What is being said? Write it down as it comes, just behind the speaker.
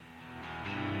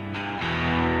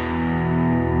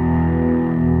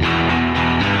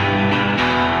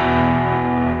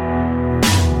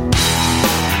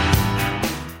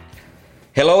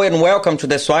and welcome to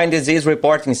the Swine Disease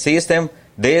Reporting System.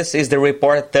 This is the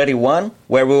report 31,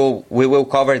 where we will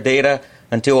cover data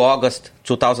until August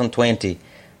 2020.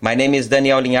 My name is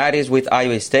Daniel Linhares with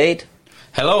Iowa State.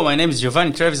 Hello, my name is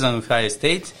Giovanni Trevisan with Iowa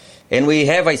State. And we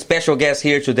have a special guest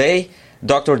here today,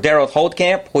 Dr. Derald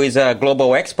Holtkamp, who is a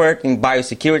global expert in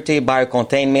biosecurity,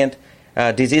 biocontainment,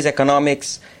 disease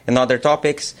economics, and other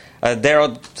topics.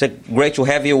 Derald, it's great to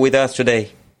have you with us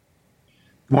today.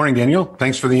 Good morning, Daniel.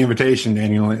 Thanks for the invitation,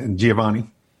 Daniel and Giovanni.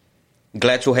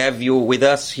 Glad to have you with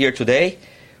us here today.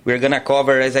 We're going to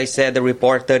cover, as I said, the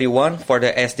report 31 for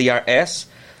the SDRS.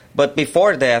 But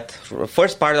before that,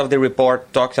 first part of the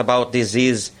report talks about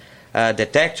disease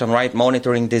detection, right?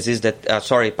 Monitoring disease,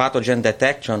 pathogen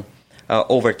detection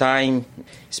over time,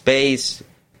 space,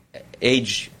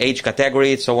 age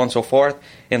category, so on and so forth.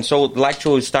 And so I'd like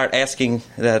to start asking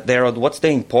Derald, what's the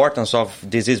importance of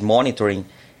disease monitoring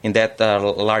in that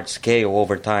large scale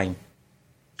over time?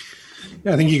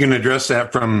 Yeah, I think you can address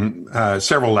that from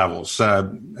several levels.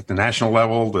 At the national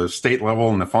level, the state level,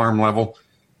 and the farm level.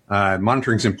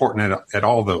 Monitoring is important at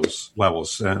all those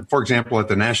levels. For example, at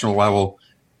the national level,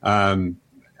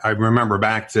 I remember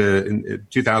back to in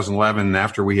 2011,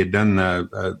 after we had done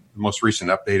the most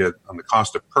recent update on the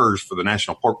cost of PRRS for the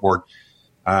National Pork Board.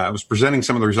 I was presenting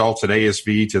some of the results at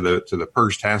ASV to the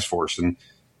PRRS task force,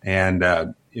 and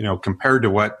compared to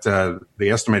what the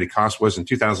estimated cost was in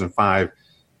 2005,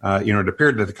 it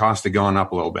appeared that the cost had gone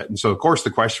up a little bit. And so, of course,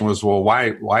 the question was, well,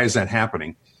 why is that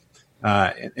happening?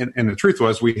 And the truth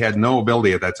was, we had no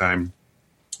ability at that time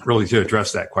really to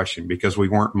address that question because we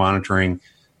weren't monitoring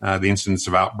the incidence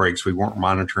of outbreaks. We weren't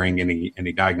monitoring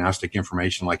any diagnostic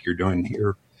information like you're doing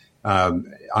here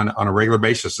on a regular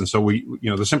basis. And so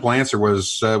the simple answer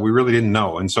was we really didn't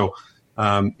know. And so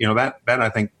that I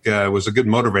think was a good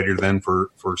motivator then for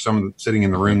someone sitting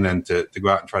in the room then to go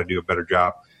out and try to do a better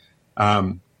job.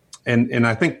 And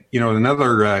I think,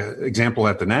 another example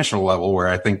at the national level where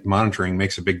I think monitoring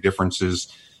makes a big difference is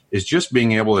just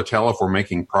being able to tell if we're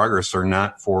making progress or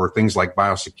not for things like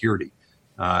biosecurity.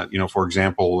 For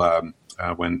example,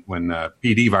 when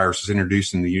PRRS virus was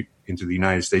introduced into the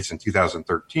United States in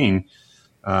 2013,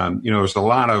 there was a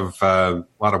lot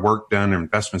of work done and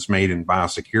investments made in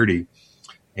biosecurity.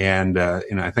 And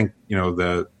I think,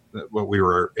 what we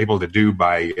were able to do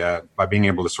by being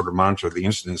able to sort of monitor the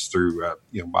incidence through,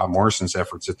 Bob Morrison's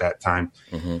efforts at that time,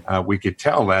 we could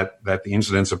tell that the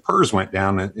incidence of PRRS went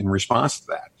down in response to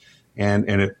that. And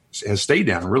it has stayed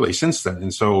down really since then.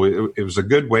 And so it was a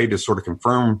good way to sort of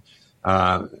confirm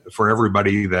for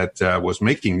everybody that was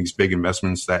making these big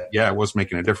investments that, it was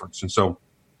making a difference. And so,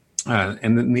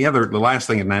 and then the last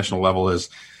thing at national level is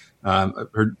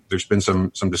there's been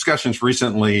some discussions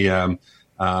recently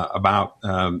about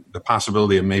the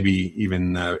possibility of maybe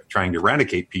even trying to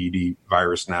eradicate PED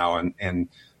virus now, and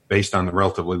based on the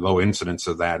relatively low incidence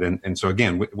of that. And so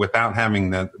again, without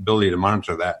having the ability to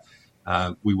monitor that,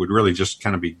 we would really just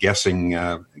kind of be guessing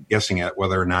at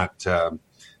whether or not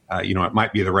it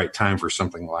might be the right time for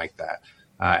something like that.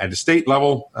 At the state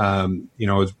level,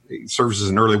 it serves as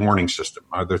an early warning system.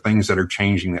 Are there things that are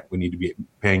changing that we need to be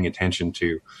paying attention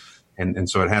to? And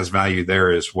so it has value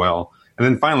there as well. And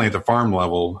then finally, at the farm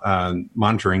level,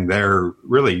 monitoring there,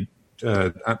 really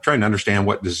trying to understand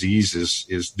what disease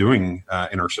is doing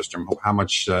in our system. How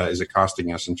much is it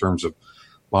costing us in terms of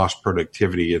lost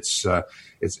productivity? It's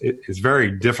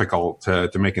very difficult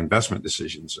to make investment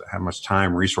decisions. How much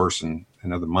time, resource, and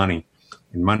other money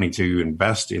to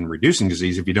invest in reducing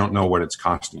disease if you don't know what it's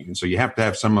costing you. And so you have to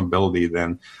have some ability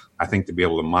then, I think, to be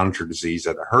able to monitor disease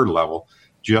at a herd level,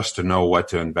 just to know what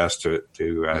to invest to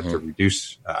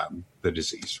reduce the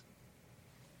disease.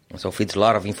 So it feeds a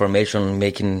lot of information,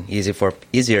 making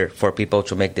easier for people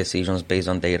to make decisions based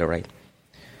on data, right?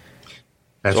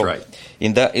 That's right.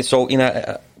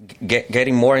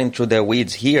 Getting more into the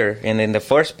weeds here, and in the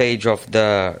first page of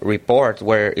the report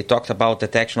where it talks about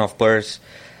detection of PRRS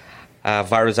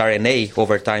virus RNA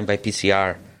over time by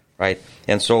PCR, right?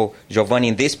 And so, Giovanni,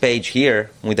 in this page here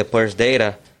with the PRRS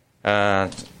data,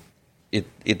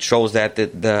 it shows that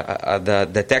the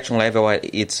detection level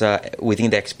it's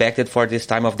within the expected for this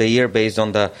time of the year based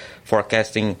on the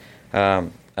forecasting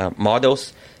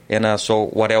models. And so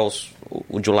what else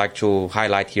would you like to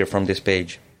highlight here from this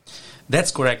page?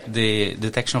 That's correct. The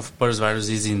detection of PRRS virus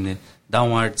is in the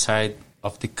downward side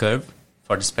of the curve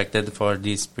for expected for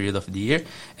this period of the year,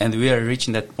 and we are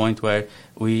reaching that point where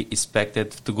we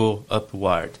expected to go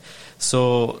upward.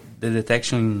 So the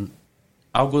detection in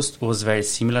August was very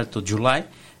similar to July,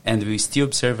 and we still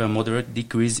observe a moderate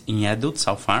decrease in adult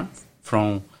sow farm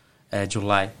from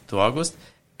July to August.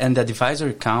 And the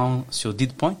advisory council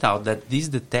did point out that this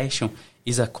detection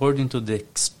is according to the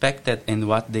expected and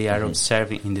what they are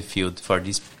observing in the field for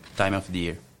this time of the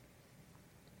year.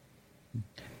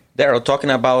 Derald, talking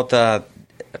about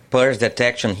PRRS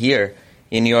detection here,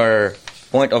 in your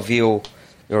point of view,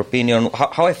 your opinion,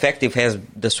 how effective has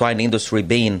the swine industry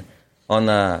been on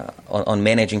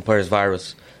managing PRRS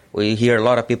virus? We hear a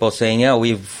lot of people saying,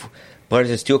 PRRS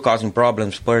is still causing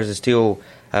problems, PRRS is still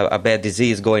a bad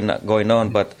disease going on,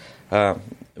 but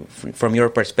from your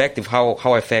perspective,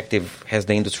 how effective has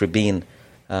the industry been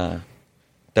 30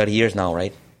 years now,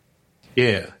 right?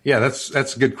 Yeah,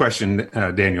 that's a good question,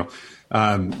 Daniel.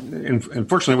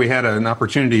 Unfortunately, we had an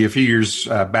opportunity a few years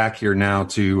back here now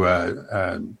to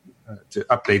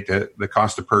update the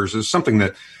cost of PRRS. It's something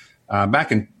that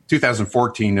back in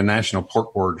 2014, the National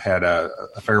Pork Board had a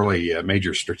fairly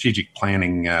major strategic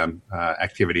planning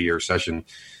activity or session.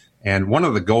 And one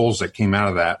of the goals that came out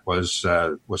of that was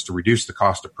to reduce the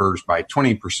cost of PRRS by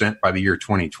 20% by the year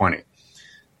 2020.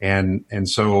 And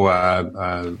so I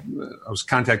was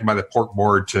contacted by the Pork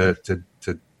Board to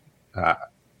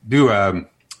do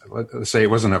let's say it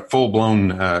wasn't a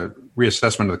full-blown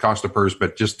reassessment of the cost of PRRS,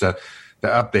 but just to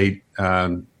update,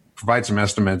 provide some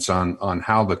estimates on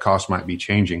how the cost might be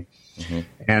changing.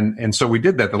 Mm-hmm. And so we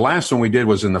did that. The last one we did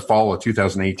was in the fall of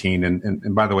 2018.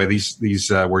 And by the way, these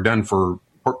were done for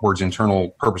Pork Board's internal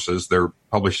purposes. They're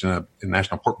published in a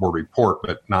National Pork Board report,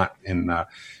 but not in the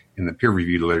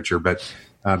peer-reviewed literature. But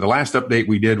the last update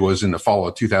we did was in the fall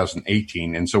of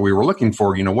 2018. And so we were looking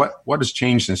for, what has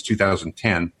changed since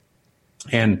 2010?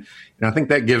 And I think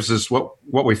that gives us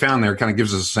what we found there kind of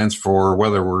gives us a sense for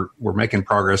whether we're making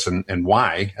progress and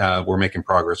why we're making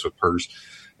progress with PRRS.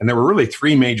 And there were really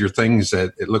three major things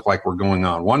that it looked like were going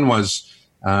on. One was,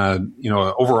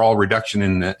 overall reduction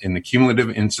in the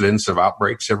cumulative incidence of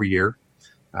outbreaks every year.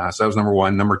 So that was number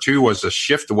one. Number two was a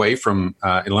shift away from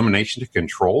elimination to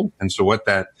control. And so what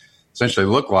that essentially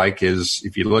looked like is,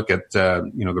 if you look at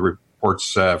the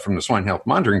reports from the Swine Health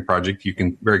Monitoring Project, you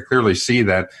can very clearly see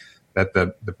that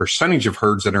the percentage of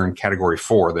herds that are in Category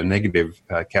 4, the negative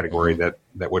category, that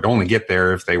would only get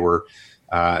there if they were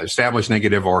established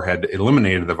negative or had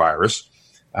eliminated the virus,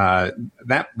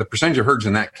 that the percentage of herds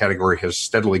in that category has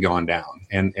steadily gone down,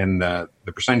 and the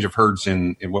percentage of herds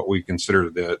in what we consider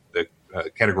the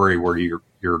category where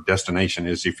your destination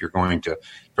is if you're going to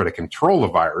try to control the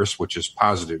virus, which is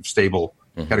positive, stable,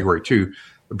 Category 2,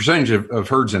 the percentage of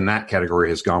herds in that category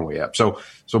has gone way up. So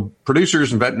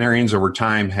producers and veterinarians over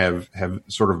time have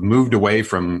sort of moved away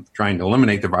from trying to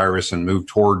eliminate the virus and moved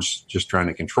towards just trying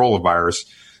to control the virus,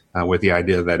 with the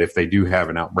idea that if they do have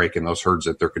an outbreak in those herds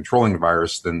that they're controlling the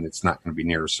virus, then it's not going to be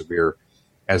near as severe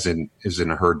as in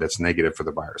a herd that's negative for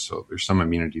the virus. So there's some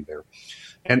immunity there.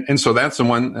 And so that's the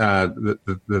one,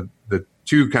 the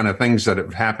two kind of things that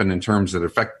have happened in terms that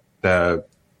affect the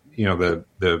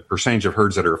percentage of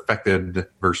herds that are affected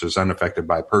versus unaffected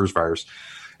by PRRS virus.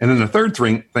 And then the third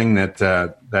thing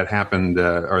that happened,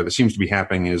 or that seems to be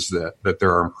happening, is that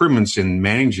there are improvements in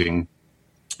managing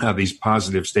these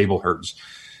positive stable herds.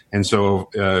 And so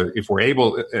if we're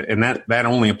able, and that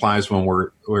only applies when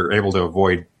we're able to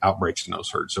avoid outbreaks in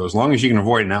those herds. So as long as you can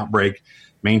avoid an outbreak,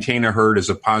 maintain a herd as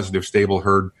a positive stable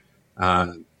herd,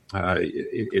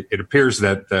 it appears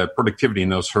that the productivity in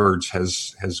those herds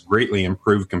has greatly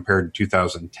improved compared to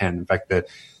 2010. In fact,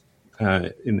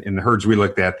 in the herds we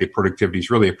looked at, the productivity is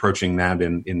really approaching that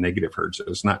in negative herds. So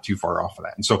it's not too far off of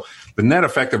that. And so the net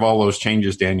effect of all those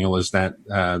changes, Daniel, is that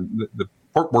the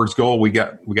Pork Board's goal, we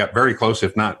got very close,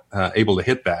 if not able to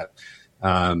hit that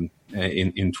in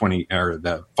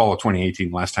the fall of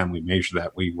 2018. Last time we measured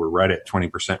that, we were right at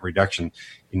 20% reduction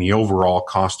in the overall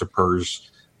cost of PRRS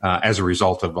as a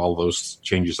result of all those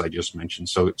changes I just mentioned.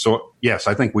 So yes,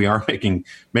 I think we are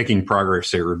making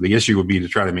progress here. The issue would be to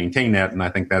try to maintain that, and I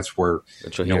think that's where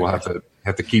we'll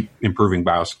have to keep improving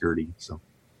biosecurity. So,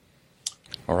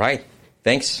 all right,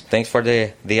 thanks for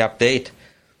the update.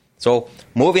 So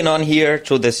moving on here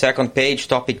to the second page,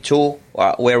 topic 2,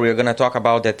 where we're going to talk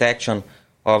about detection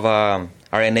of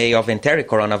RNA of enteric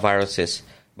coronaviruses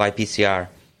by PCR.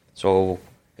 So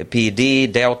the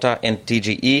PED, Delta, and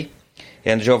TGE.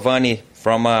 And Giovanni,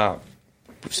 from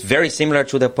very similar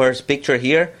to the PRRS picture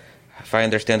here, if I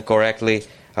understand correctly,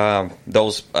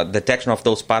 those detection of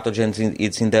those pathogens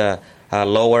it's in the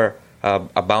lower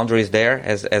boundaries there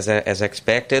as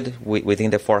expected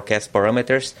within the forecast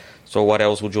parameters. So what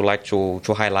else would you like to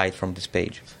highlight from this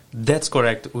page? That's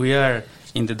correct. We are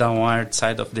in the downward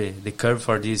side of the curve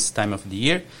for this time of the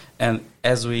year. And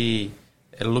as we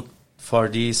look for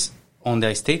this on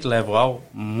the state level, our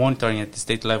monitoring at the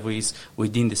state level is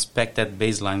within the expected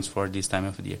baselines for this time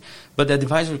of the year. But the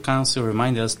Advisory Council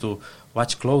reminds us to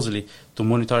watch closely to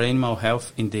monitor animal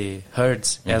health in the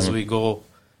herds as we go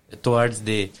towards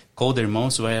the colder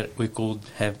months, where we could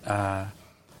have a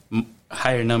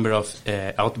higher number of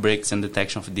outbreaks and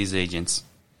detection of these agents.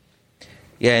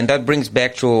 Yeah, and that brings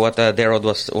back to what Derald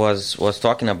was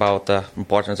talking about, the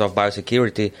importance of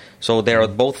biosecurity. So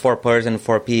Derald, both for PRRS and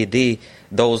for PED,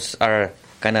 those are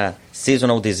kind of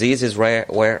seasonal diseases, where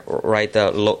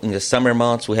in the summer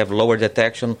months we have lower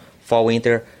detection, fall,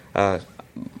 winter,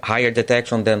 higher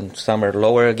detection, then summer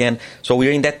lower again. So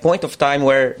we're in that point of time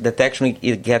where detection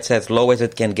it gets as low as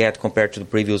it can get compared to the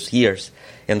previous years.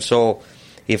 And so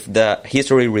if the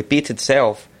history repeats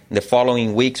itself in the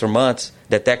following weeks or months,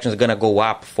 detection is going to go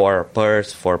up for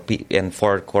PRRS, and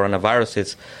for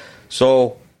coronaviruses.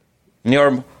 So in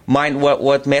your mind,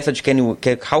 what message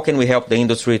how can we help the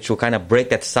industry to kind of break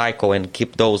that cycle and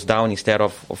keep those down instead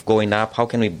of going up? How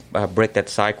can we break that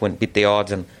cycle and beat the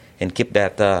odds and keep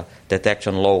that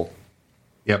detection low?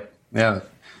 Yep. Yeah.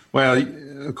 Well,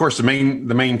 of course, the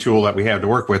main tool that we have to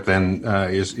work with then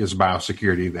is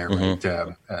biosecurity there, right?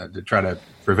 To try to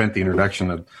prevent the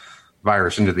introduction of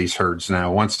virus into these herds.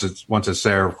 Now, once it's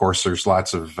there, of course, there's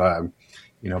lots of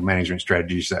management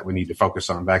strategies that we need to focus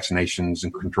on, vaccinations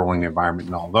and controlling the environment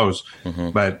and all those.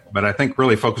 But I think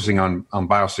really focusing on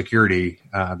biosecurity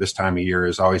this time of year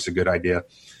is always a good idea.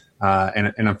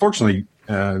 And unfortunately,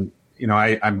 I'm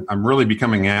really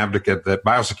becoming an advocate that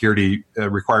biosecurity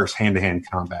requires hand-to-hand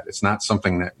combat. It's not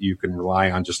something that you can rely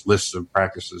on just lists of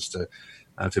practices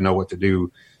to know what to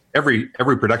do. Every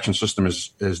production system is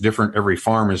different. Every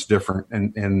farm is different,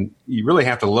 and you really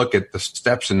have to look at the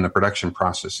steps in the production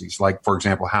processes. Like, for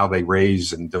example, how they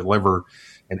raise and deliver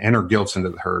and enter gilts into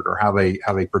the herd, or how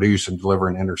they produce and deliver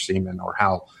and enter semen, or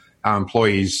how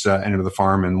employees enter the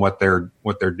farm and what they're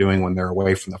doing when they're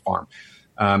away from the farm.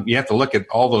 You have to look at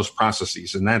all those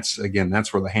processes, and that's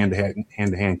where the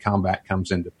hand-to-hand combat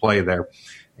comes into play there.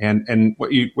 And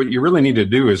what you really need to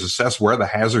do is assess where the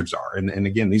hazards are. And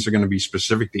again, these are going to be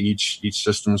specific to each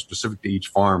system, specific to each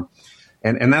farm.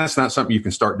 And that's not something you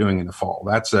can start doing in the fall.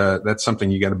 That's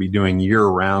something you got to be doing year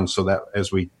round, so that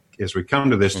as we come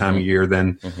to this time of year,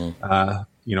 then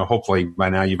hopefully by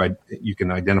now you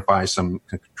can identify some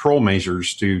control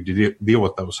measures to deal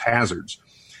with those hazards.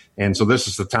 And so this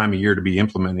is the time of year to be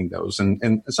implementing those.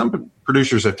 And some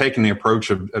producers have taken the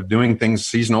approach of doing things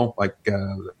seasonal, like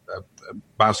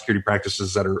biosecurity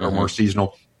practices that are more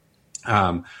seasonal.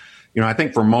 I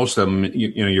think for most of them,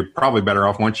 you're probably better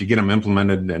off once you get them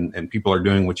implemented and people are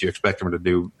doing what you expect them to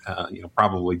do.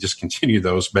 Probably just continue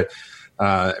those, but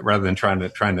rather than trying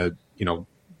to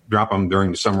drop them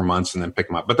during the summer months and then pick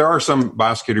them up. But there are some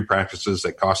biosecurity practices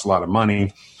that cost a lot of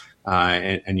money.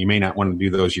 And you may not want to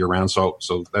do those year round, so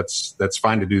that's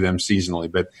fine to do them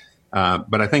seasonally. But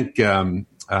I think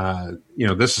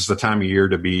this is the time of year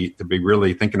to be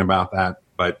really thinking about that.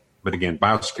 But again,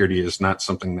 biosecurity is not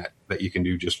something that you can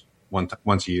do just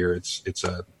once a year. It's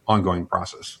an ongoing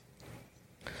process.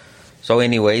 So,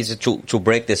 anyways, to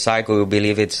break the cycle, you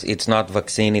believe it's not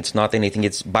vaccine, it's not anything.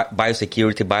 It's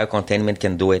biosecurity, biocontainment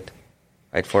can do it,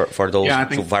 right? For those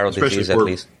viral diseases at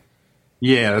least.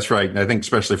 Yeah, that's right. I think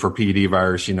especially for PED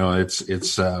virus,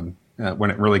 it's when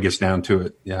it really gets down to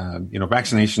it,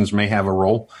 vaccinations may have a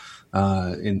role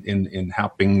in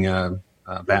helping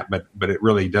that, but it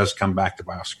really does come back to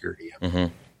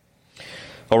biosecurity.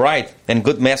 All right, and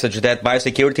good message that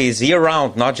biosecurity is year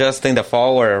round, not just in the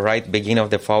fall or beginning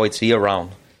of the fall. It's year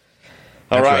round.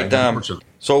 All right.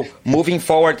 So moving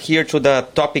forward here to the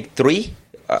topic 3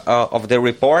 of the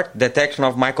report, detection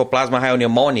of mycoplasma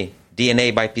pneumonia.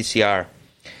 DNA by PCR.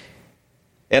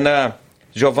 And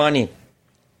Giovanni,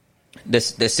 the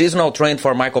seasonal trend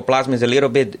for mycoplasma is a little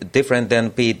bit different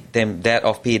than that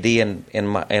of PED and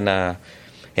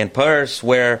PRRS,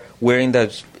 where we're in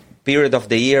the period of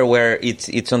the year where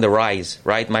it's on the rise,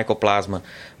 right? Mycoplasma,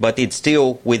 but it's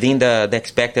still within the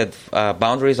expected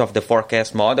boundaries of the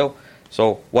forecast model.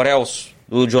 So, what else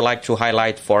would you like to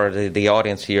highlight for the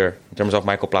audience here in terms of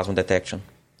mycoplasma detection?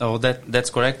 Oh, that's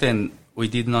correct, and we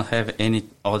did not have any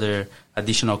other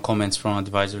additional comments from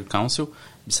Advisory Council.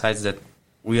 Besides that,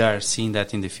 we are seeing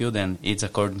that in the field, and it's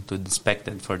according to the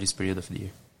expected for this period of the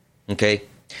year. Okay.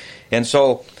 And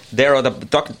so, Derald,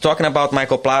 talking about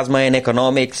mycoplasma and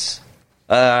economics,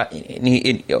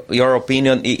 in your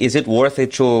opinion, is it worth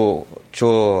it to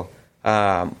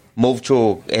move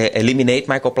to eliminate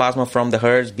mycoplasma from the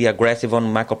herds, be aggressive on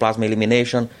mycoplasma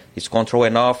elimination? Is control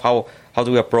enough? How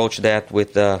do we approach that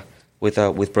with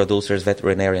producers,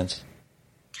 veterinarians?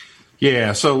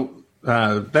 Yeah, so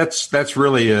That's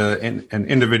really an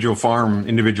individual farm,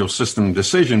 individual system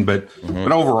decision. But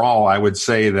overall, I would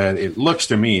say that it looks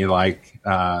to me like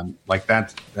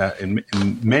that in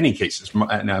many cases,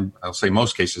 and I'll say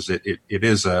most cases, it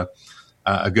is a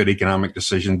good economic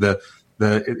decision.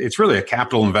 It's really a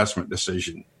capital investment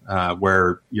decision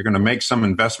where you're going to make some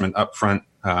investment up front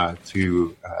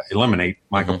to eliminate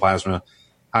mycoplasma,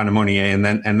 pneumonia, and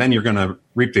then you're going to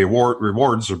reap the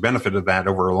rewards or benefit of that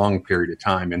over a long period of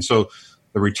time. And so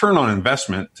the return on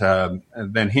investment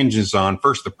then hinges on,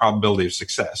 first, the probability of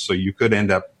success. So you could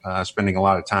end up spending a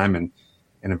lot of time and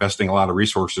investing a lot of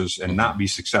resources and not be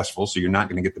successful, so you're not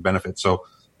going to get the benefit. So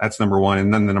that's number one.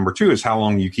 And then the number two is how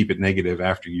long you keep it negative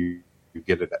after you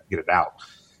get it out.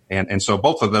 And so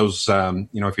both of those, if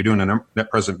you're doing a net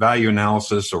present value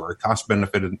analysis or a cost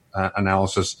benefit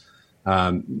analysis,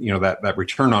 that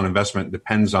return on investment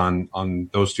depends on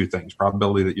those two things: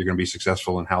 probability that you're going to be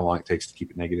successful and how long it takes to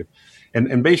keep it negative.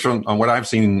 And based on what I've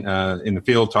seen in the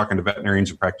field, talking to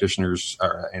veterinarians and practitioners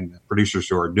and producers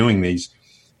who are doing these,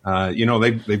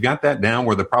 they've got that down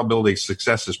where the probability of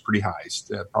success is pretty high.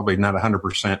 Probably not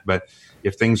 100%, but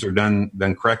if things are done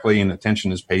correctly and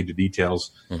attention is paid to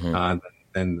details,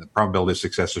 then the probability of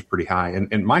success is pretty high. And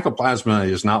mycoplasma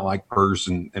is not like PRRS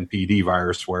and PED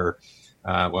virus, where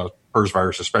PRRS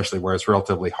virus especially, where it's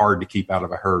relatively hard to keep out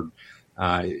of a herd.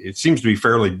 It seems to be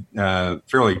fairly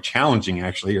challenging,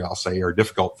 actually, I'll say, or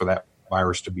difficult for that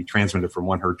virus to be transmitted from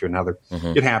one herd to another.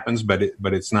 It happens, but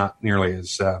it's not nearly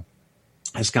as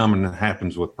common as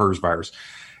happens with PRRS virus.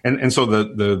 And so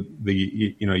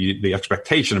the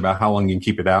expectation about how long you can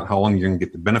keep it out, how long you're going to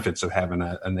get the benefits of having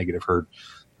a negative herd,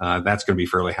 that's going to be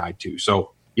fairly high too.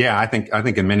 So yeah, I think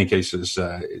in many cases,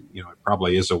 it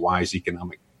probably is a wise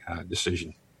economic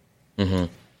decision.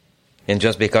 And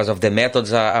just because of the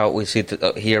methods, we see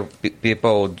here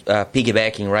people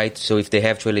piggybacking, right? So if they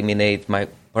have to eliminate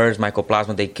PRRS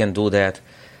mycoplasma, they can do that,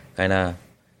 kind of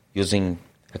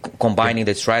combining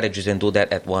the strategies and do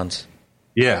that at once.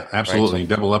 Yeah, absolutely. Right?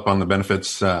 Double up on the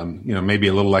benefits. Maybe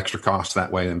a little extra cost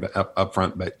that way up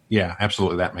front, but yeah,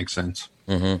 absolutely, that makes sense.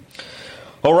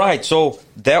 All right, so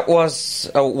that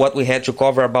was what we had to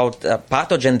cover about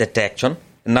pathogen detection.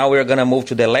 Now we're going to move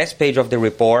to the last page of the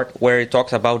report, where it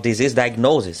talks about disease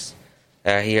diagnosis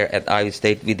here at Iowa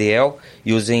State VDL,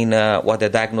 using what the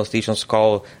diagnosticians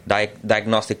call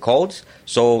diagnostic codes.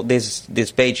 So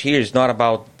this page here is not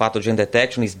about pathogen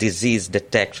detection; it's disease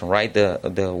detection, right?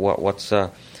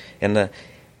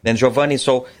 Then Giovanni,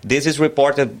 so this is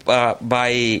reported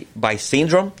by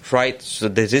syndrome, right? So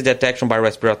disease detection by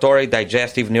respiratory,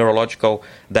 digestive, neurological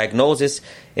diagnosis,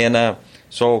 and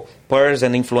so PRRS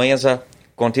and influenza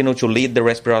continue to lead the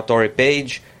respiratory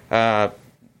page.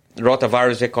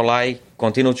 Rotavirus, E. coli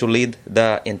continue to lead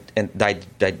the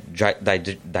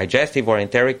digestive or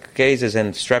enteric cases,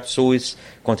 and strep suis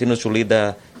continues to lead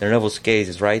the nervous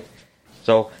cases, right?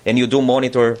 So, and you do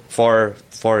monitor for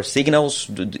signals.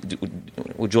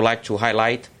 Would you like to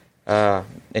highlight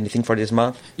anything for this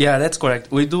month? Yeah, that's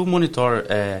correct. We do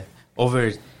monitor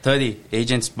over 30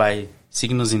 agents by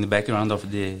signals in the background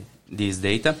of this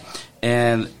data,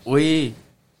 and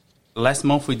last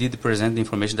month we did present the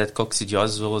information that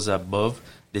coccidiosis was above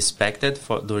the expected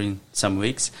during some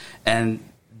weeks, and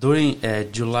during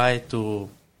July to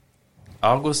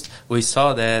August we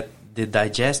saw that the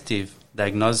digestive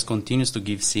diagnosis continues to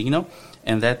give signal,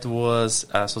 and that was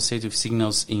associated with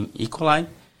signals in E. coli.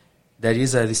 There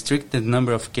is a restricted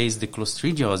number of cases of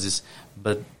clostridiosis,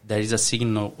 but there is a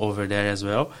signal over there as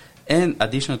well. And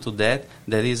additional to that,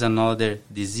 there is another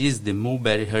disease, the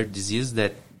mulberry herd disease,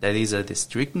 that there is a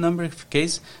restricted number of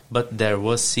cases, but there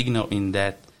was signal in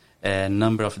that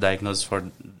number of diagnoses for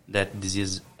that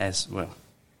disease as well.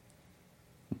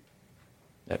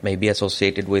 That may be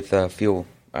associated with a few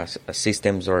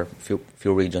systems or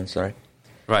few regions, right?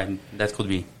 Right, that could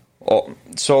be. Oh,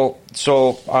 so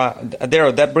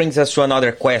Derald, that brings us to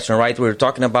another question, right? We're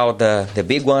talking about the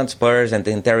big ones, PRRS and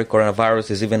the enteric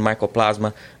coronaviruses, even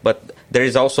mycoplasma, but there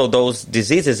is also those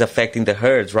diseases affecting the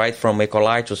herds, right? From E.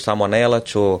 coli to salmonella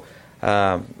to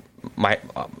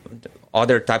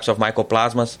other types of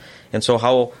mycoplasmas. And so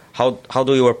how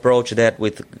do you approach that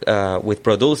with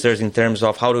producers in terms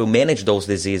of how do you manage those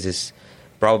diseases?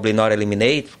 Probably not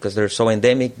eliminate because they're so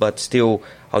endemic, but still,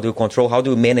 how do you control? How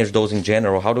do you manage those in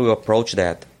general? How do you approach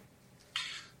that?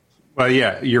 Well,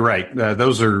 yeah, you're right.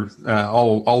 Those are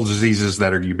all diseases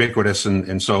that are ubiquitous,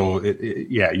 and so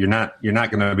you're not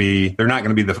going to be. They're not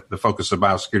going to be the focus of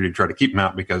biosecurity to try to keep them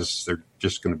out because they're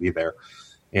just going to be there,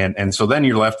 and so then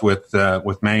you're left with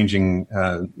managing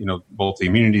both the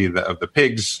immunity of the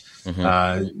pigs,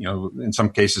 in some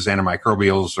cases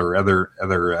antimicrobials or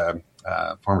other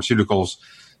pharmaceuticals,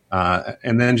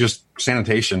 and then just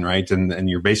sanitation, right, and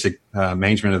your basic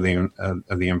management of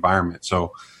the environment.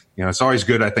 So, it's always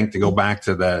good, I think, to go back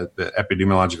to the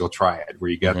epidemiological triad,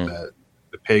 where you got the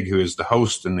pig who is the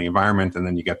host in the environment, and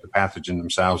then you got the pathogen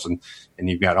themselves, and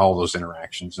you've got all those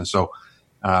interactions. And so,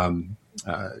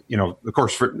 of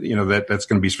course, that's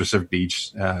going to be specific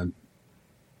to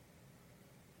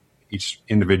each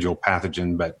individual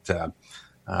pathogen, but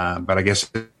I guess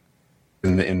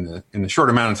in the short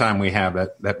amount of time we have,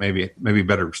 that maybe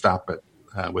better stop it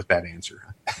with that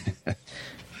answer.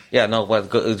 Yeah, no, but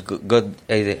good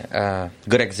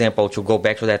example to go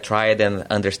back to that triad and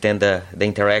understand the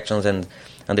interactions and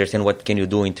understand what can you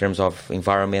do in terms of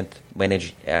environment,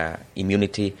 manage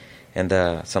immunity, and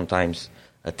sometimes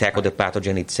tackle the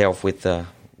pathogen itself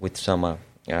with some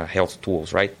health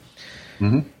tools, right?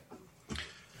 Mm-hmm.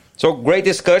 So great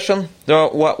discussion.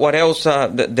 What else,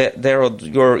 Derald,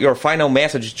 your final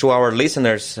message to our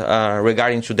listeners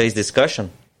regarding today's discussion?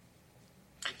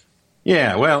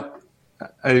 Yeah, well,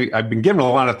 I've been giving a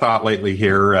lot of thought lately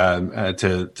here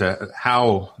to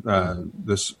how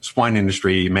the swine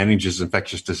industry manages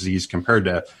infectious disease compared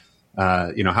to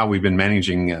how we've been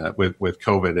managing with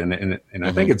COVID, and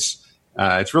I think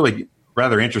it's really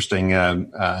rather interesting.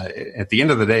 At the end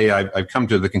of the day, I've come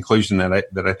to the conclusion that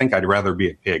I think I'd rather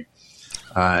be a pig.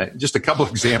 Just a couple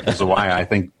of examples of why I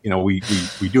think we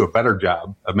do a better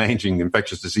job of managing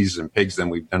infectious diseases in pigs than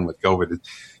we've done with COVID.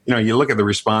 You look at the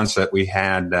response that we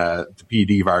had to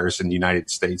PRRS virus in the United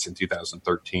States in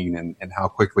 2013, and how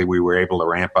quickly we were able to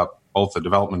ramp up both the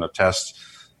development of tests,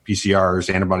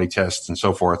 PCRs, antibody tests, and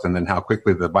so forth, and then how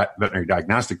quickly the veterinary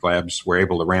diagnostic labs were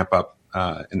able to ramp up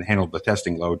and handle the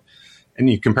testing load. And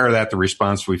you compare that to the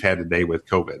response we've had today with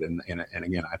COVID, and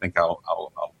again, I think I'll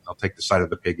take the side of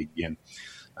the pig again.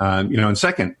 And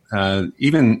second,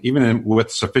 even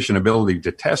with sufficient ability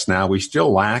to test now, we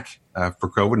still lack for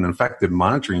COVID an effective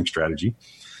monitoring strategy,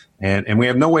 and we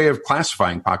have no way of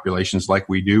classifying populations like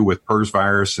we do with PRRS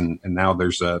virus, and now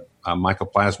there's a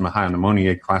mycoplasma high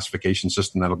pneumonia classification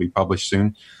system that'll be published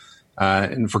soon.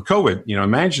 And for COVID,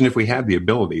 imagine if we had the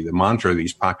ability to monitor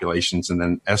these populations and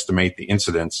then estimate the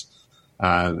incidence.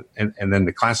 And then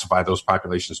to classify those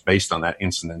populations based on that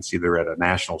incidence, either at a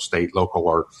national, state, local,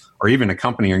 or even a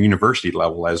company or university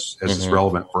level, as is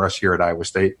relevant for us here at Iowa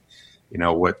State.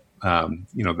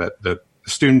 The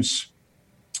students,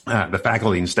 the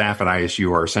faculty and staff at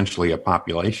ISU are essentially a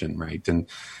population, right?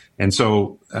 And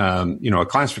so a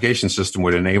classification system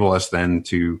would enable us then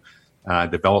to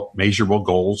develop measurable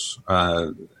goals,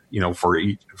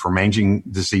 for managing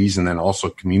disease, and then also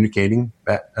communicating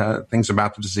things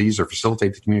about the disease, or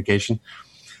facilitate the communication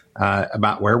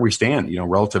about where we stand,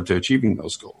 relative to achieving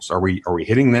those goals. Are we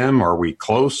hitting them? Are we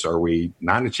close? Are we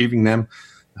not achieving them?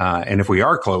 And if we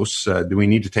are close, do we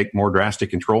need to take more drastic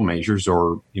control measures,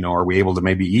 or are we able to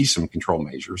maybe ease some control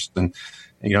measures? And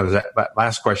that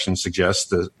last question suggests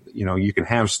that you can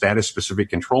have status specific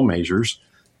control measures.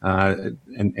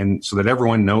 And so that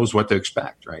everyone knows what to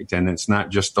expect, right? And it's not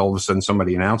just all of a sudden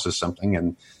somebody announces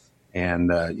something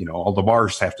and all the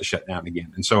bars have to shut down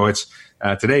again. And so it's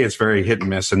today it's very hit and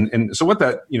miss. And so what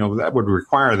that would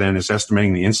require then is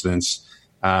estimating the incidence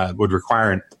would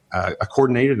require a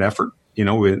coordinated effort,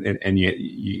 and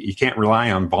you can't rely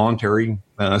on voluntary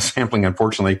sampling.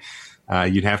 Unfortunately,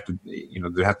 you'd have to,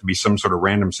 there'd have to be some sort of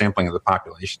random sampling of the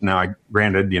population. Now,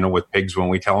 granted, with pigs, when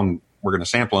we tell them we're going to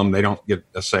sample them, they don't get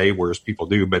a say, whereas people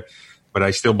do. But I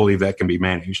still believe that can be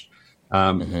managed.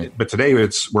 But today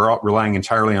we're relying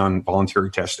entirely on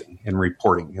voluntary testing and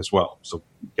reporting as well. So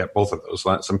you get both of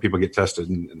those. Some people get tested,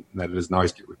 and that doesn't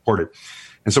always get reported.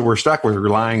 And so we're stuck with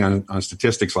relying on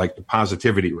statistics like the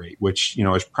positivity rate, which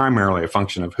is primarily a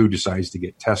function of who decides to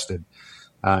get tested.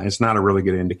 It's not a really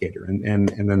good indicator. And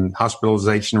then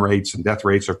hospitalization rates and death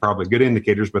rates are probably good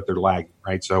indicators, but they're lagging,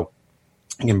 right? So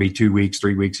it can be 2 weeks,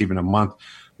 3 weeks, even a month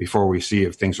before we see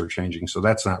if things are changing. So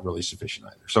that's not really sufficient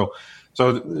either. So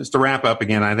just to wrap up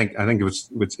again, I think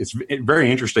it's very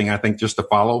interesting, I think, just to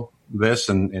follow this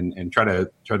and try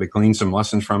to glean some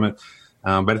lessons from it.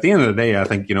 But at the end of the day, I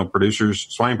think,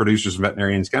 swine producers and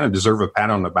veterinarians kind of deserve a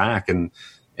pat on the back. And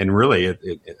really, I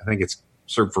think it's,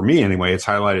 so for me anyway, it's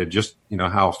highlighted just,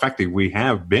 how effective we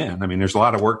have been. I mean, there's a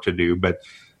lot of work to do, but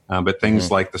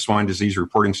things like the Swine Disease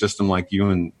Reporting System, like you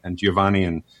and Giovanni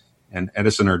and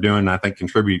Edison are doing, I think,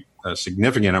 contribute a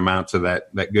significant amount to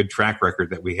that good track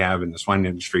record that we have in the swine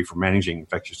industry for managing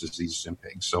infectious diseases in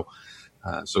pigs. So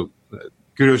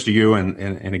kudos to you.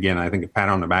 And again, I think a pat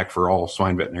on the back for all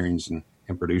swine veterinarians and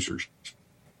producers.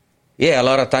 Yeah, a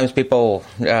lot of times people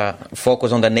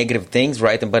focus on the negative things,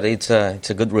 right? But it's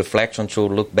a good reflection to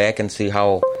look back and see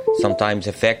how sometimes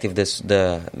effective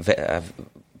the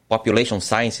population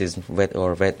sciences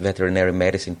veterinary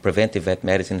medicine, preventive vet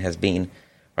medicine has been,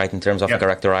 right, in terms of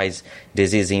characterize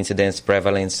disease incidence,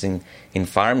 prevalence in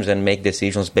farms and make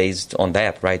decisions based on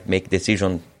that, right? Make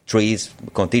decision trees,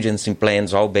 contingency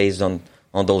plans, all based on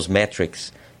those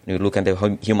metrics. You look at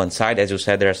the human side, as you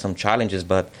said, there are some challenges,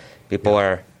 but people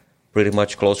are pretty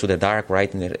much close to the dark,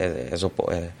 right,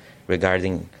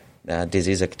 regarding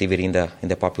disease activity in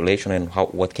the population and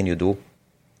what can you do.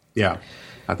 Yeah,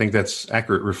 I think that's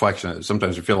accurate reflection.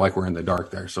 Sometimes we feel like we're in the dark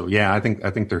there. So yeah, I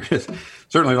think there is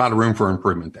certainly a lot of room for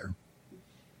improvement there.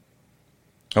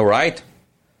 All right.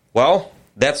 Well,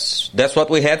 that's what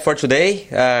we had for today.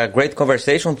 Great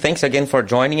conversation. Thanks again for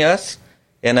joining us,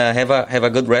 and have a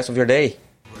good rest of your day.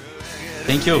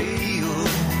 Thank you.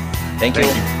 Thank you.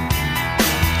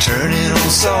 Turn it on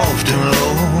soft and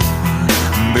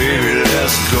low, baby,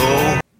 let's go.